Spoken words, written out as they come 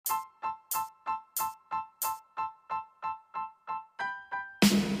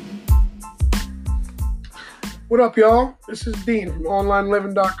What up, y'all? This is Dean from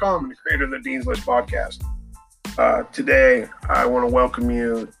OnlineLiving.com and the creator of the Dean's List podcast. Today, I want to welcome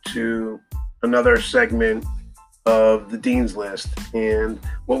you to another segment of the Dean's List. And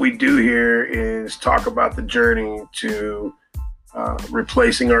what we do here is talk about the journey to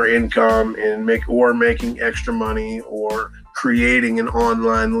replacing our income and making extra money or creating an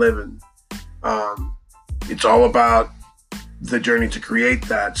online living. It's all about the journey to create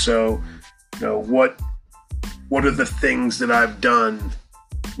that. So, what are the things that I've done,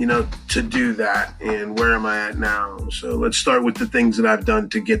 to do that, and where am I at now? So let's start with the things that I've done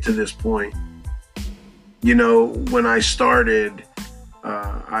to get to this point. When I started,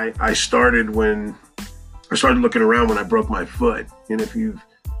 I started looking around when I broke my foot. And if you've,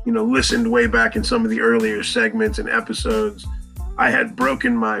 listened way back in some of the earlier segments and episodes, I had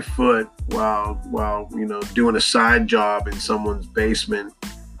broken my foot while doing a side job in someone's basement,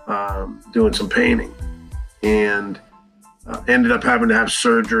 doing some painting. And ended up having to have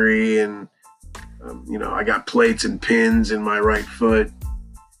surgery, and I got plates and pins in my right foot,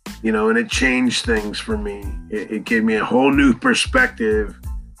 and it changed things for me. It gave me a whole new perspective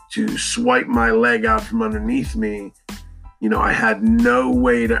to swipe my leg out from underneath me. I had no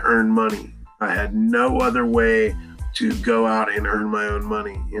way to earn money. I had no other way to go out and earn my own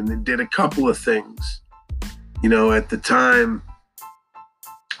money, and it did a couple of things. At the time,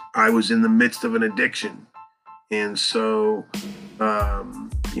 I was in the midst of an addiction. And so,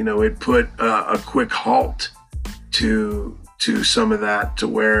 it put a quick halt to some of that, to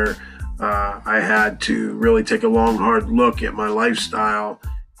where I had to really take a long, hard look at my lifestyle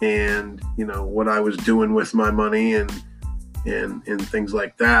and, what I was doing with my money and things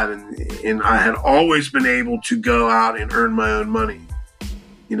like that. And I had always been able to go out and earn my own money,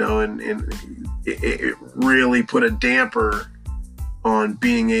 and it really put a damper on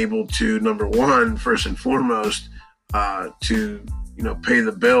being able to, number one, first and foremost, to pay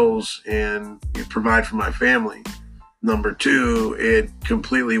the bills and provide for my family. Number two, it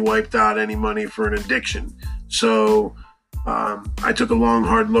completely wiped out any money for an addiction. So I took a long,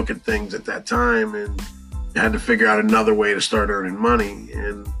 hard look at things at that time and had to figure out another way to start earning money.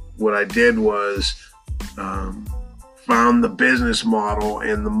 And what I did was found the business model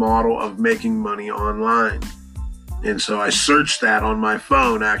and the model of making money online. And so I searched that on my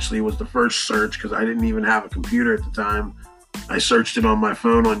phone. Actually, it was the first search because I didn't even have a computer at the time. I searched it on my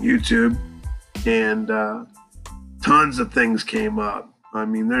phone on YouTube, and tons of things came up. I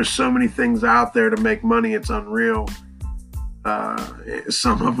mean, there's so many things out there to make money. It's unreal.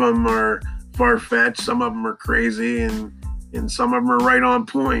 Some of them are far-fetched. Some of them are crazy, and some of them are right on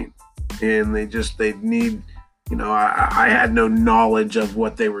point. And they need, I had no knowledge of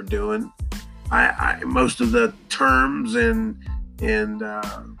what they were doing. Most of the terms and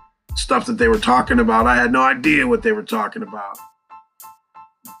stuff that they were talking about, I had no idea what they were talking about.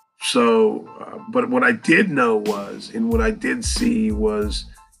 So, but what I did know was, and what I did see was,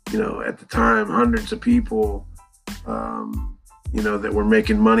 at the time, hundreds of people, that were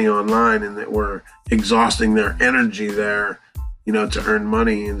making money online and that were exhausting their energy there, to earn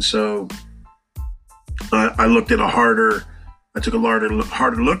money. And so I looked at I took a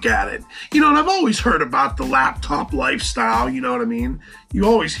harder look at it. And I've always heard about the laptop lifestyle, you know what I mean? You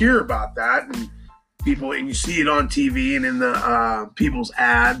always hear about that, and you see it on TV and in the people's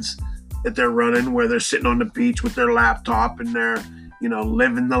ads that they're running, where they're sitting on the beach with their laptop and they're,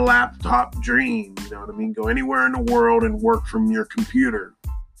 living the laptop dream, you know what I mean? Go anywhere in the world and work from your computer.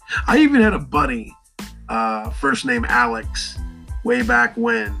 I even had a buddy, first name Alex, way back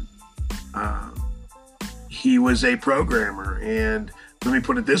when. He was a programmer, and let me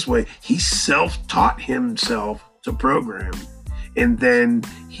put it this way, he self-taught himself to program. And then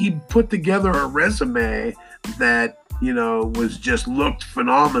he put together a resume that, was just looked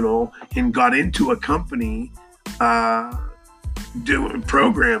phenomenal, and got into a company doing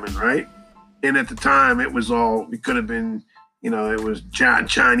programming, right? And at the time, it could have been, it was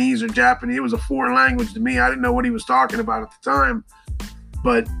Chinese or Japanese. It was a foreign language to me. I didn't know what he was talking about at the time.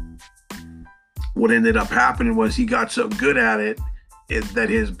 But what ended up happening was he got so good at it that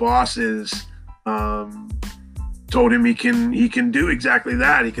his bosses told him he can do exactly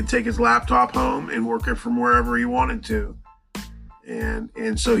that. He can take his laptop home and work it from wherever he wanted to.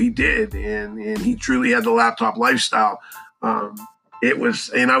 And so he did, and he truly had the laptop lifestyle. And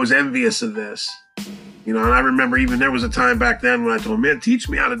I was envious of this, and I remember even there was a time back then when I told him, man, teach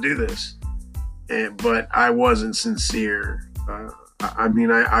me how to do this. But I wasn't sincere.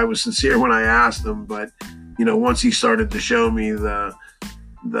 I was sincere when I asked him, but once he started to show me the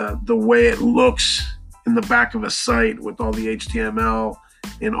way it looks in the back of a site with all the HTML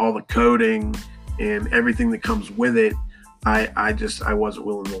and all the coding and everything that comes with it, I wasn't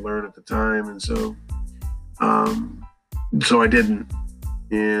willing to learn at the time, and so I didn't.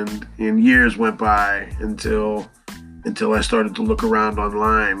 And years went by until I started to look around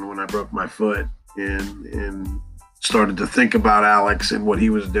online when I broke my foot, and started to think about Alex and what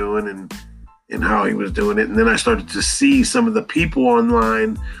he was doing and how he was doing it. And then I started to see some of the people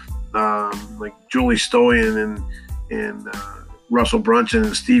online, like Julie Stoyan and Russell Brunson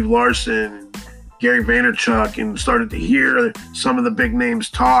and Steve Larson and Gary Vaynerchuk, and started to hear some of the big names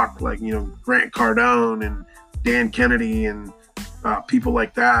talk, like, Grant Cardone and Dan Kennedy and people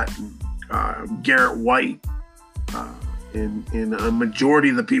like that, and Garrett White, and a majority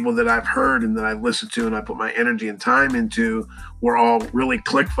of the people that I've heard and that I've listened to and I put my energy and time into were all really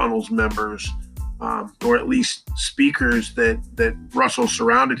ClickFunnels members, or at least speakers that Russell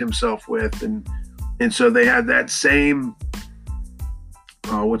surrounded himself with, and so they had that same,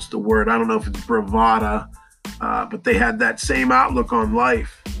 what's the word? I don't know if it's bravada, but they had that same outlook on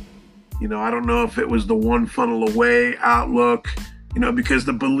life. I don't know if it was the one funnel away outlook, because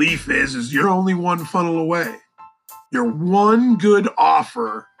the belief is you're only one funnel away. You're one good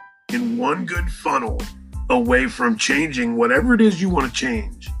offer in one good funnel away from changing whatever it is you want to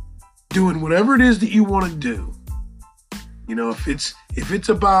change, doing whatever it is that you want to do. If it's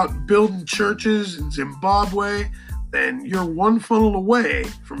about building churches in Zimbabwe, then you're one funnel away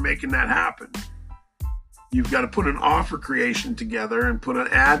from making that happen. You've got to put an offer creation together and put an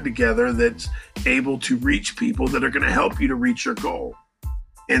ad together that's able to reach people that are going to help you to reach your goal.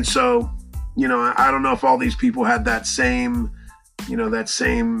 And so, I don't know if all these people had that same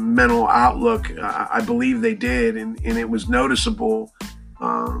mental outlook. I believe they did, and it was noticeable.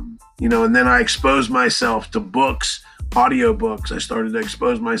 And then I exposed myself to books, audiobooks. I started to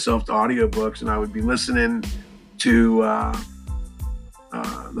expose myself to audiobooks, and I would be listening to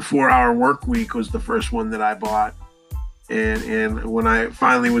the 4-Hour Workweek was the first one that I bought. And when I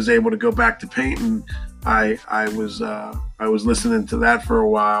finally was able to go back to painting, I was listening to that for a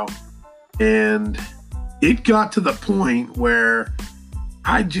while, and it got to the point where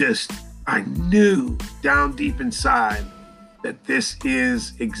I knew down deep inside that this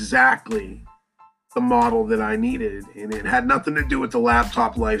is exactly the model that I needed. And it had nothing to do with the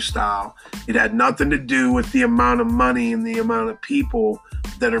laptop lifestyle. It had nothing to do with the amount of money and the amount of people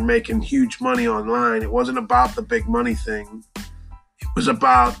that are making huge money online. It wasn't about the big money thing. It was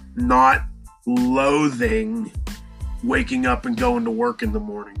about not loathing waking up and going to work in the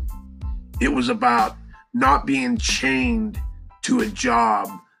morning. It was about not being chained to a job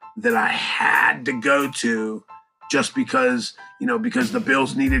that I had to go to just because the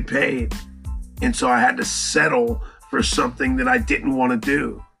bills needed paid. And so I had to settle for something that I didn't want to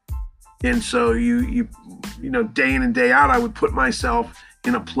do. And so you day in and day out, I would put myself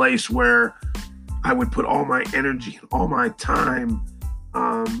in a place where I would put all my energy, all my time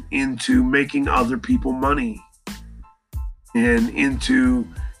into making other people money, and into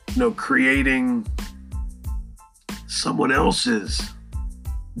creating someone else's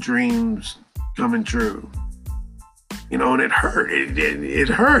dreams coming true. And it hurt. It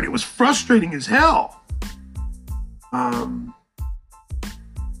hurt. It was frustrating as hell. I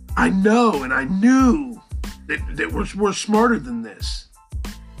know, and I knew that we're smarter than this.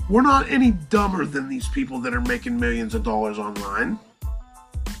 We're not any dumber than these people that are making millions of dollars online.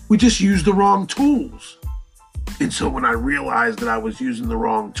 We just use the wrong tools. And so when I realized that I was using the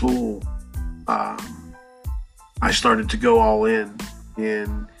wrong tool, I started to go all in,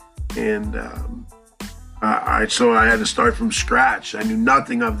 so I had to start from scratch. I knew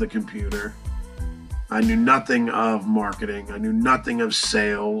nothing of the computer. I knew nothing of marketing. I knew nothing of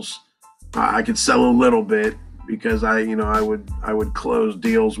sales. I could sell a little bit because I would close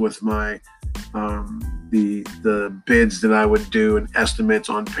deals with my the bids that I would do and estimates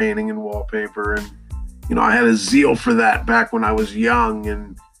on painting and wallpaper, and I had a zeal for that back when I was young,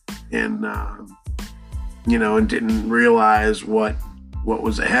 and didn't realize what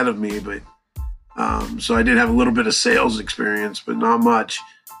was ahead of me, but so I did have a little bit of sales experience, but not much.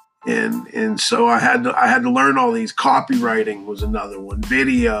 And so I had to learn all these. Copywriting was another one,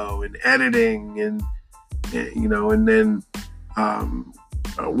 video and editing, and then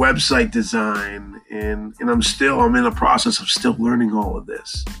website design, and I'm in the process of still learning all of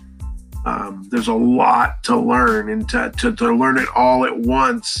this. There's a lot to learn, and to learn it all at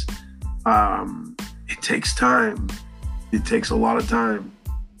once, it takes time. It takes a lot of time.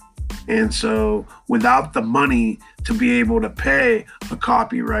 And so without the money to be able to pay a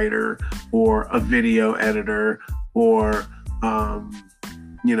copywriter or a video editor or, a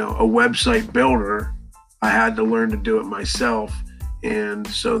website builder, I had to learn to do it myself. And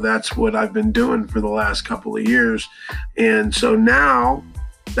so that's what I've been doing for the last couple of years. And so now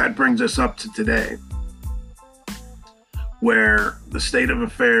that brings us up to today, where the state of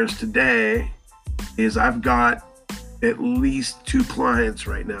affairs today is I've got at least 2 clients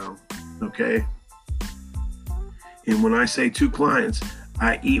right now, okay? And when I say 2 clients,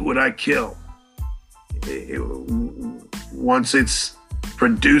 I eat what I kill. Once it's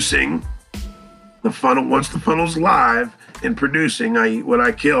producing, once the funnel's live and producing, I eat what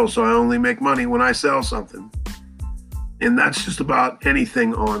I kill. So I only make money when I sell something. And that's just about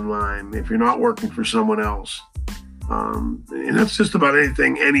anything online if you're not working for someone else. And that's just about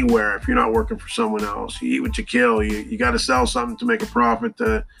anything anywhere if you're not working for someone else. You eat what you kill. You got to sell something to make a profit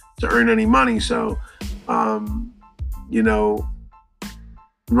to earn any money. So,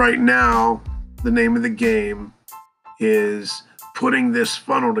 right now, the name of the game is putting this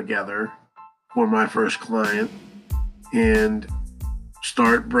funnel together for my first client and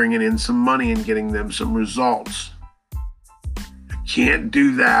start bringing in some money and getting them some results. I can't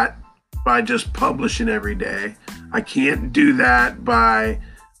do that by just publishing every day. I can't do that by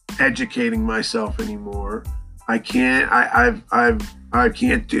educating myself anymore. I can't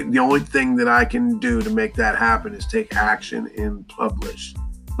do, the only thing that I can do to make that happen is take action and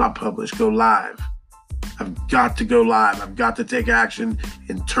go live. I've got to go live. I've got to take action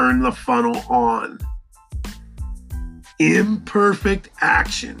and turn the funnel on. Imperfect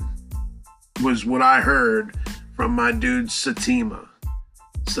action was what I heard from my dude Satima.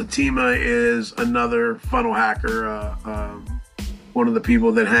 Satima is another funnel hacker, one of the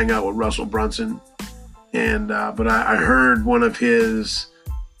people that hang out with Russell Brunson. But I heard one of his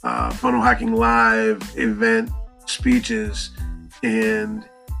Funnel Hacking Live event speeches, and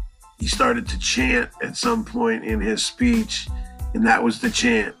he started to chant at some point in his speech, and that was the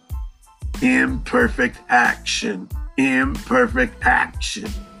chant: imperfect action, imperfect action,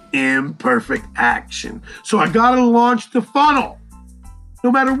 imperfect action. So I gotta launch the funnel,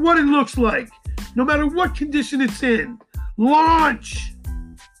 no matter what it looks like, no matter what condition it's in. Launch.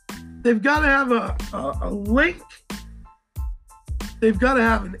 They've got to have a link. They've got to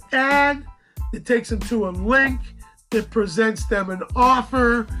have an ad that takes them to a link that presents them an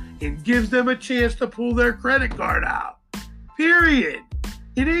offer and gives them a chance to pull their credit card out. Period.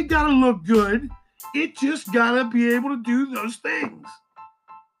 It ain't got to look good. It just got to be able to do those things.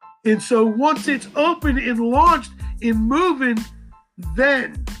 And so once it's open and launched and moving,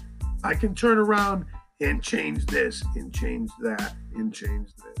 then I can turn around and change this and change that and change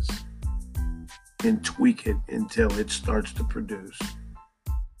this and tweak it until it starts to produce.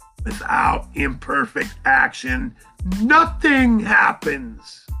 Without imperfect action, nothing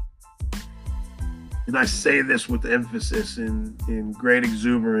happens. And I say this with emphasis, in great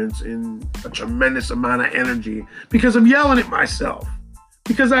exuberance, in a tremendous amount of energy, because I'm yelling at myself,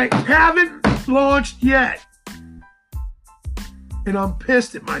 because I haven't launched yet. And I'm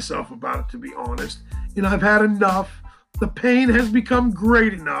pissed at myself about it, to be honest. And I've had enough. The pain has become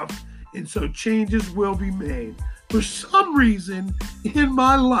great enough. And so changes will be made. For some reason in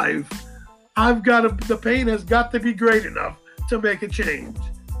my life, the pain has got to be great enough to make a change.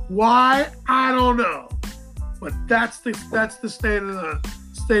 Why? I don't know. But that's the state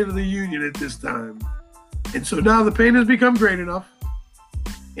of the union at this time. And so now the pain has become great enough.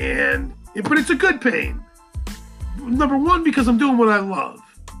 But it's a good pain. Number one, because I'm doing what I love.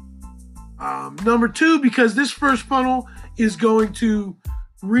 Number two, because this first funnel is going to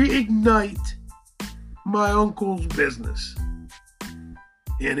reignite my uncle's business.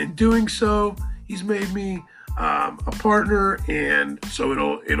 And in doing so, he's made me a partner, and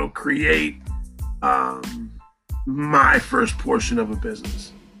so it'll create my first portion of a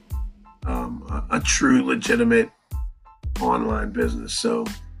business, a true, legitimate online business. So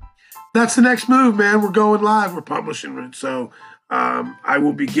that's the next move, man. We're going live. We're publishing it. So I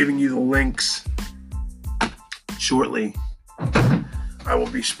will be giving you the links shortly. I'll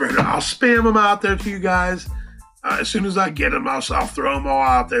spam them out there to you guys. As soon as I get them, I'll throw them all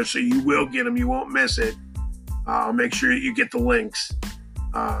out there, so you will get them. You won't miss it. I'll make sure you get the links.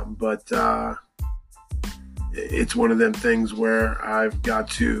 But it's one of them things where I've got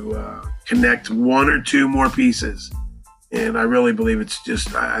to connect one or two more pieces. And I really believe it's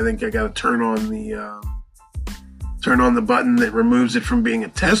just, I think I got to turn on the button that removes it from being a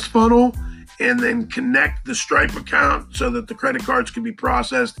test funnel, and then connect the Stripe account so that the credit cards can be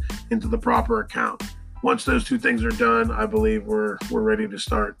processed into the proper account. Once those two things are done, I believe we're ready to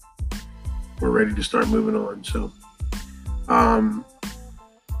start. We're ready to start moving on. So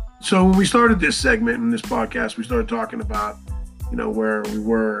when we started this segment in this podcast, we started talking about, where we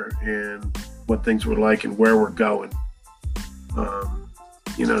were and what things were like and where we're going.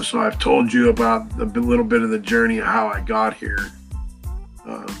 So I've told you about a little bit of the journey of how I got here.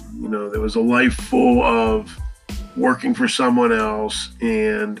 There was a life full of working for someone else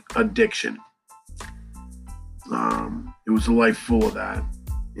and addiction. It was a life full of that.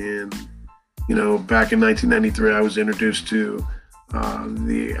 And, back in 1993, I was introduced to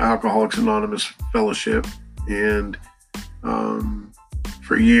the Alcoholics Anonymous Fellowship. And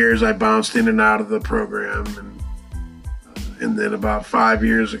for years, I bounced in and out of the program. And then about 4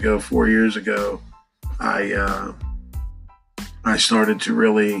 years ago, I started to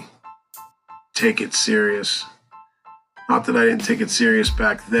really take it serious. Not that I didn't take it serious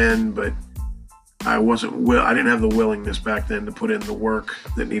back then, but I didn't have the willingness back then to put in the work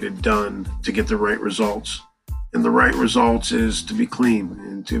that needed done to get the right results. And the right results is to be clean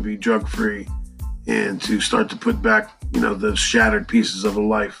and to be drug-free and to start to put back, the shattered pieces of a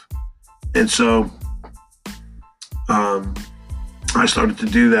life. And so I started to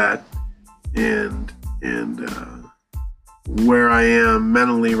do that, and where I am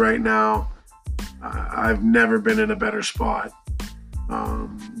mentally right now, I've never been in a better spot.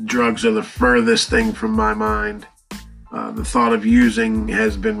 Drugs are the furthest thing from my mind. The thought of using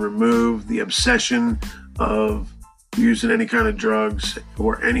has been removed. The obsession of using any kind of drugs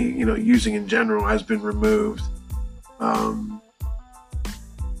or using in general has been removed.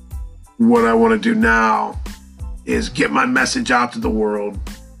 What I want to do now is get my message out to the world.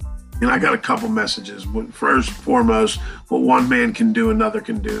 And I got a couple messages. First and foremost, what one man can do, another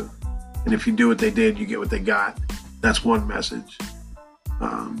can do. And if you do what they did, you get what they got. That's one message.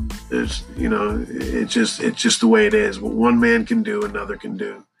 It's just the way it is. What one man can do, another can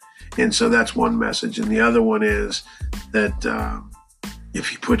do. And so that's one message. And the other one is that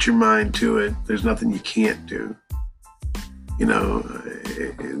if you put your mind to it, there's nothing you can't do.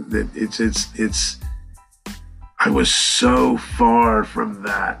 I was so far from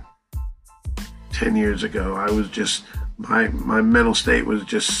that 10 years ago. I was just, my mental state was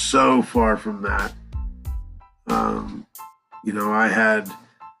just so far from that.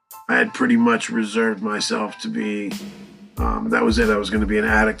 I had pretty much reserved myself to be, that was it. I was going to be an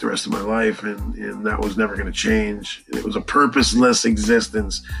addict the rest of my life, and that was never going to change. It was a purposeless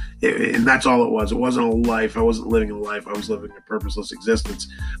existence, and that's all it was. It wasn't a life. I wasn't living a life. I was living a purposeless existence.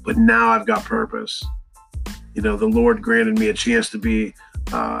 But now I've got purpose. The Lord granted me a chance to be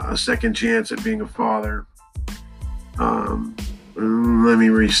a second chance at being a father. Let me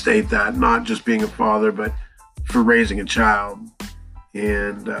restate that. Not just being a father, but for raising a child.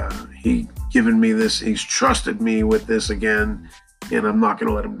 And he given me this. He's trusted me with this again, and I'm not going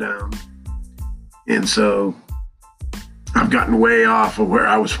to let him down. And so I've gotten way off of where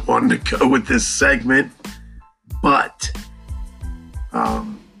I was wanting to go with this segment, but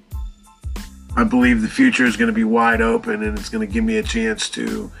I believe the future is going to be wide open, and it's going to give me a chance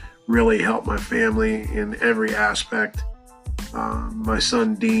to really help my family in every aspect. My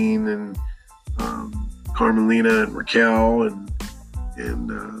son Dean and Carmelina and Raquel,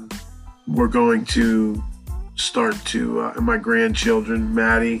 and we're going to start to, and my grandchildren,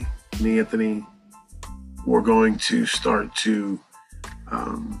 Maddie and Anthony, we're going to start to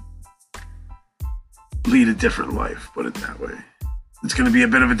lead a different life, put it that way. It's going to be a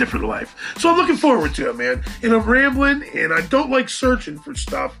bit of a different life. So I'm looking forward to it, man. And I'm rambling, and I don't like searching for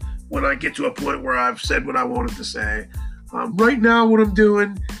stuff when I get to a point where I've said what I wanted to say. Right now, what I'm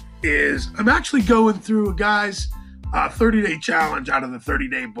doing is I'm actually going through a guy's 30-day challenge out of the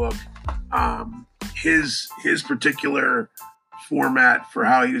 30-day book. His particular format for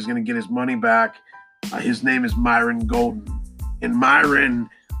how he was going to get his money back. His name is Myron Golden. And Myron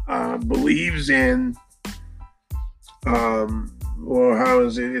believes in... how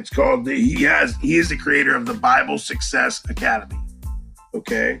is it? It's called, he is the creator of the Bible Success Academy.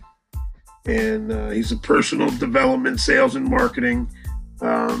 Okay. And he's a personal development, sales and marketing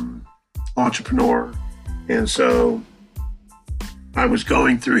entrepreneur. And so I was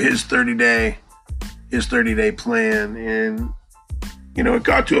going through his 30-day plan, and, it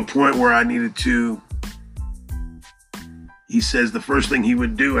got to a point where I needed to, he says the first thing he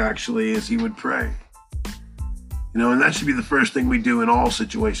would do actually is he would pray. And that should be the first thing we do in all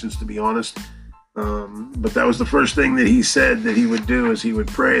situations, to be honest. But that was the first thing that he said that he would do, is he would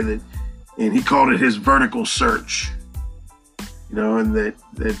pray, and he called it his vertical search. And that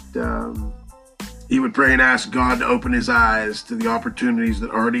he would pray and ask God to open his eyes to the opportunities that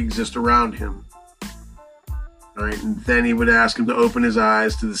already exist around him. All right, and then he would ask him to open his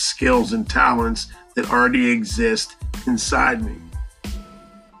eyes to the skills and talents that already exist inside me.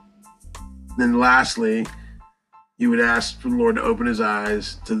 Then lastly, he would ask for the Lord to open his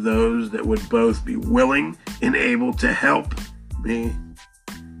eyes to those that would both be willing and able to help me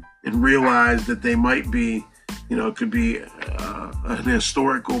and realize that they might be, it could be an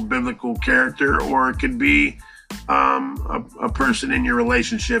historical biblical character, or it could be a person in your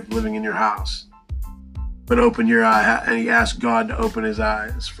relationship living in your house. But open your eye, and he asked God to open his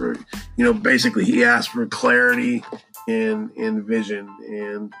eyes for, basically he asked for clarity and vision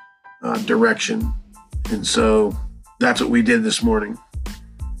and direction. And so that's what we did this morning.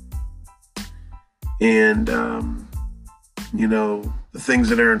 And, the things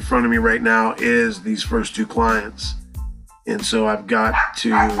that are in front of me right now is these first two clients. And so I've got to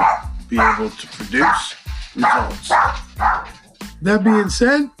be able to produce results. That being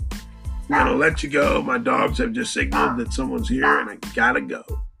said, I'm going to let you go. My dogs have just signaled that someone's here and I got to go.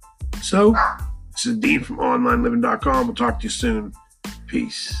 So this is Dean from OnlineLiving.com. We'll talk to you soon.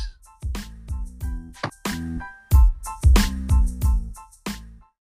 Peace.